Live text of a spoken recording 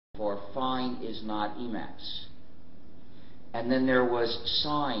fine is not Emacs. And then there was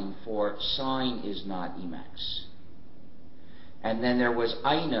sign for sign is not Emacs. And then there was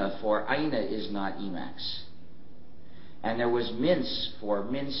eine for eine is not Emacs. And there was mince for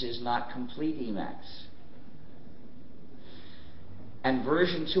mince is not complete Emacs. And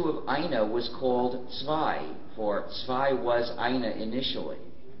version 2 of eine was called zwei, for zwei was eine initially.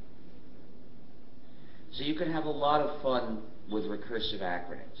 So you can have a lot of fun with recursive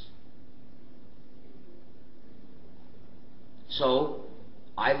acronyms. So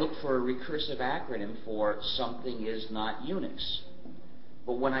I looked for a recursive acronym for something is not Unix.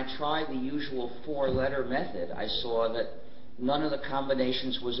 But when I tried the usual 4-letter method, I saw that none of the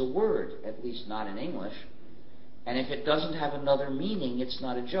combinations was a word, at least not in English. And if it doesn't have another meaning, it's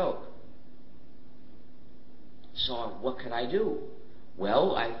not a joke. So what could I do?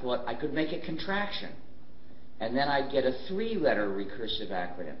 Well, I thought I could make a contraction. And then I'd get a 3-letter recursive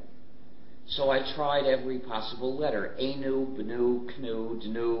acronym. So I tried every possible letter. Anu, Bnu, Knu,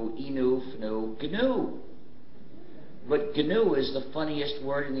 Dnu, Inu, Fnu, Gnu. But GNU is the funniest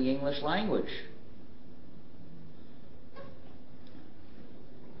word in the English language.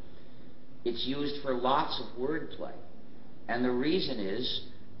 It's used for lots of wordplay. And the reason is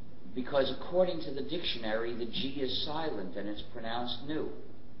because according to the dictionary, the G is silent and it's pronounced new.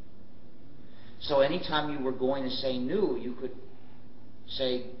 So anytime you were going to say new, you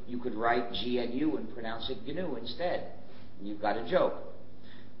could write G-N-U and pronounce it GNU instead. And you've got a joke.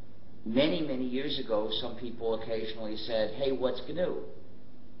 Many, many years ago, some people occasionally said, hey, what's GNU?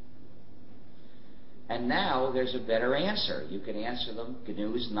 And now there's a better answer. You can answer them,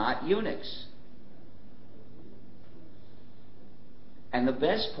 GNU's not Unix. And the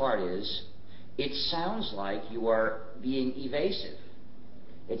best part is, it sounds like you are being evasive.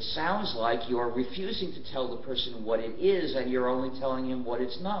 It sounds like you are refusing to tell the person what it is and you're only telling him what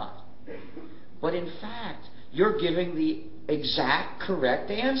it's not. But in fact, you're giving the exact correct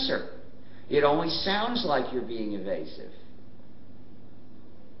answer. It only sounds like you're being evasive.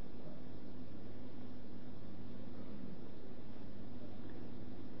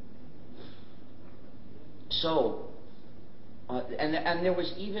 So, and there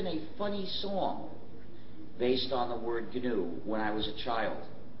was even a funny song based on the word GNU when I was a child.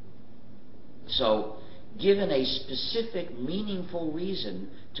 So, given a specific, meaningful reason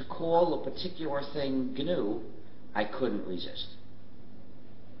to call a particular thing GNU, I couldn't resist.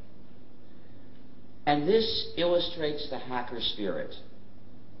 And this illustrates the hacker spirit.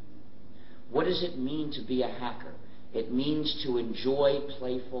 What does it mean to be a hacker? It means to enjoy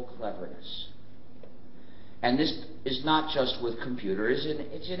playful cleverness. And this is not just with computers,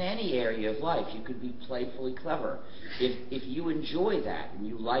 it's in any area of life. You could be playfully clever. If you enjoy that and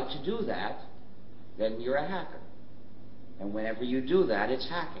you like to do that, then you're a hacker. And whenever you do that, it's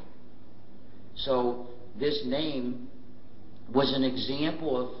hacking. So this name was an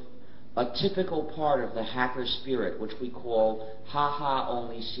example of a typical part of the hacker spirit, which we call ha-ha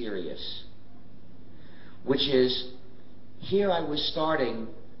only serious. Which is, here I was starting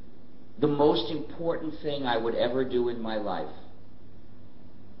the most important thing I would ever do in my life.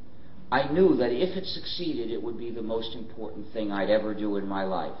 I knew that if it succeeded, it would be the most important thing I'd ever do in my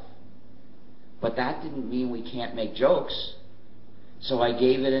life. But that didn't mean we can't make jokes. So I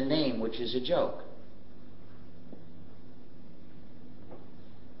gave it a name, which is a joke.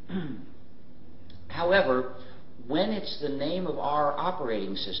 However, when it's the name of our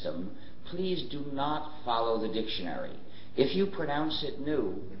operating system, please do not follow the dictionary. If you pronounce it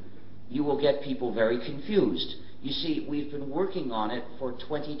new, you will get people very confused. You see, we've been working on it for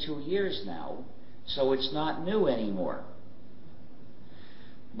 22 years now, so it's not new anymore.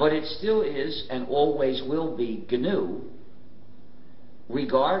 But it still is and always will be GNU,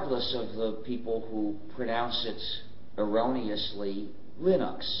 regardless of the people who pronounce it erroneously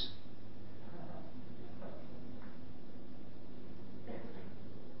Linux.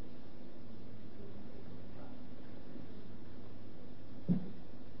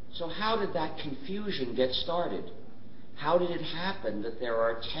 So how did that confusion get started? How did it happen that there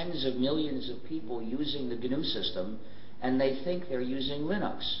are tens of millions of people using the GNU system and they think they're using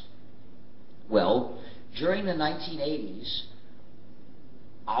Linux? Well, during the 1980s,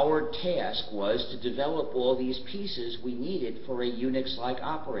 our task was to develop all these pieces we needed for a Unix-like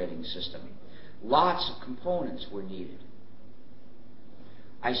operating system. Lots of components were needed.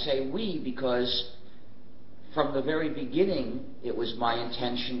 I say we because from the very beginning, it was my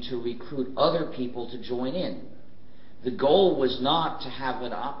intention to recruit other people to join in. The goal was not to have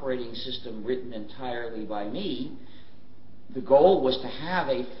an operating system written entirely by me. The goal was to have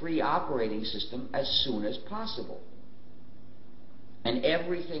a free operating system as soon as possible. And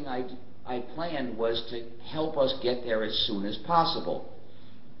everything I planned was to help us get there as soon as possible.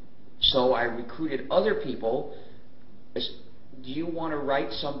 So I recruited other people. Do you want to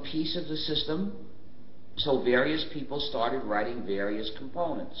write some piece of the system? So various people started writing various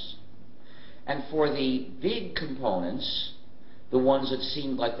components. And for the big components, the ones that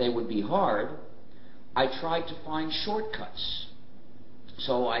seemed like they would be hard, I tried to find shortcuts.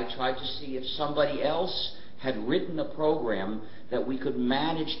 So I tried to see if somebody else had written a program that we could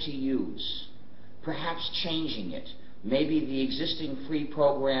manage to use, perhaps changing it. Maybe the existing free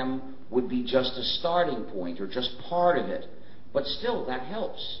program would be just a starting point or just part of it, but still that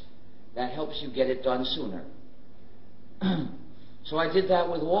helps. That helps you get it done sooner. So I did that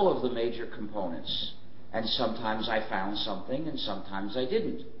with all of the major components, and sometimes I found something and sometimes I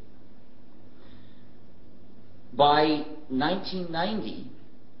didn't. By 1990,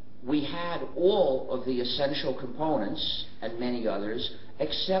 we had all of the essential components and many others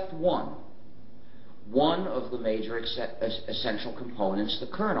except one. One of the major essential components,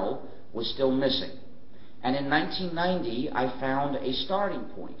 the kernel, was still missing. And in 1990, I found a starting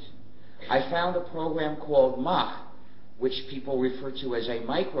point. I found a program called Mach, which people refer to as a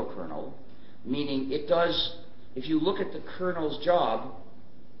microkernel, meaning it does, if you look at the kernel's job,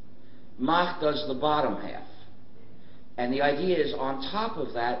 Mach does the bottom half. And the idea is, on top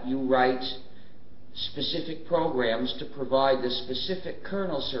of that, you write specific programs to provide the specific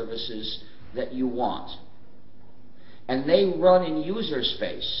kernel services that you want. And they run in user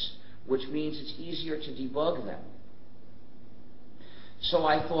space, which means it's easier to debug them. So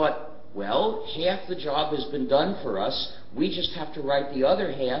I thought, well, half the job has been done for us. We just have to write the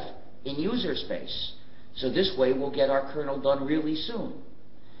other half in user space. So this way we'll get our kernel done really soon.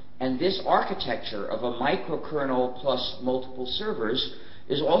 And this architecture of a microkernel plus multiple servers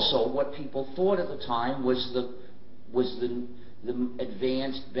is also what people thought at the time was the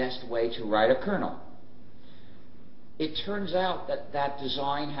advanced, best way to write a kernel. It turns out that that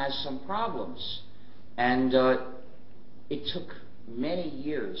design has some problems, and it took many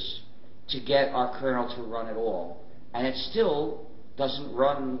years to get our kernel to run at all, and it still doesn't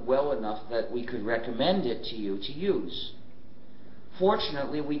run well enough that we could recommend it to you to use.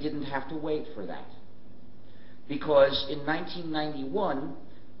 Fortunately, we didn't have to wait for that, because in 1991,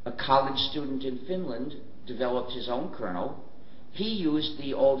 a college student in Finland developed his own kernel. He used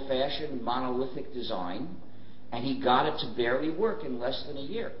the old-fashioned monolithic design, and he got it to barely work in less than a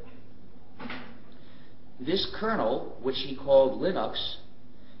year. This kernel, which he called Linux,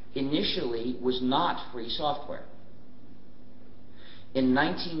 initially was not free software. In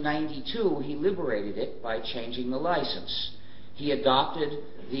 1992, he liberated it by changing the license. He adopted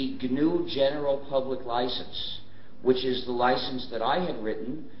the GNU General Public License, which is the license that I had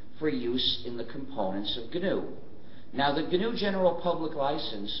written for use in the components of GNU. Now, the GNU General Public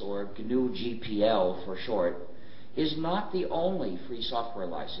License, or GNU GPL for short, is not the only free software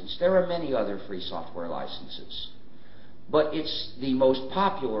license. There are many other free software licenses, but it's the most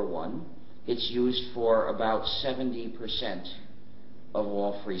popular one. It's used for about 70% of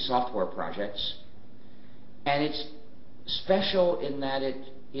all free software projects, and it's special in that it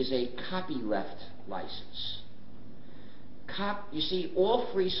is a copyleft license. You see,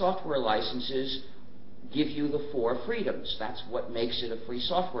 all free software licenses give you the 4 freedoms. That's what makes it a free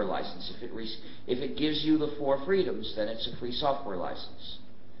software license. If it gives you the 4 freedoms, then it's a free software license.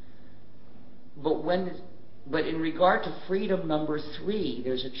 But in regard to freedom number 3,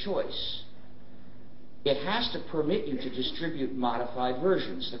 there's a choice. It has to permit you to distribute modified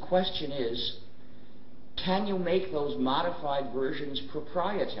versions. The question is, can you make those modified versions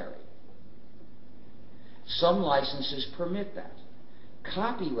proprietary? Some licenses permit that.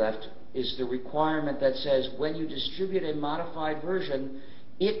 Copyleft is the requirement that says when you distribute a modified version,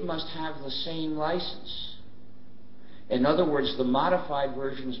 it must have the same license. In other words, the modified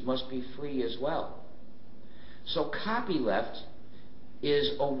versions must be free as well. So copyleft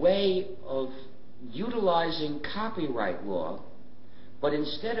is a way of utilizing copyright law, but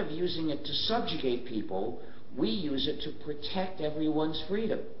instead of using it to subjugate people, we use it to protect everyone's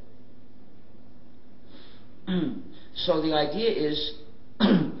freedom. So the idea is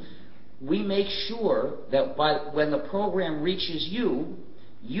we make sure that when the program reaches you,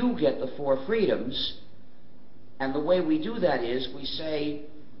 you get the 4 freedoms, and the way we do that is we say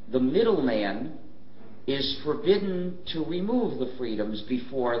the middleman is forbidden to remove the freedoms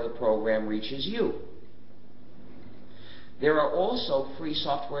before the program reaches you. There are also free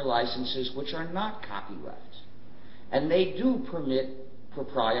software licenses which are not copyleft, and they do permit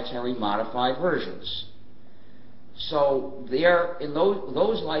proprietary modified versions. So in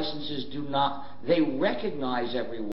those licenses they recognize everyone.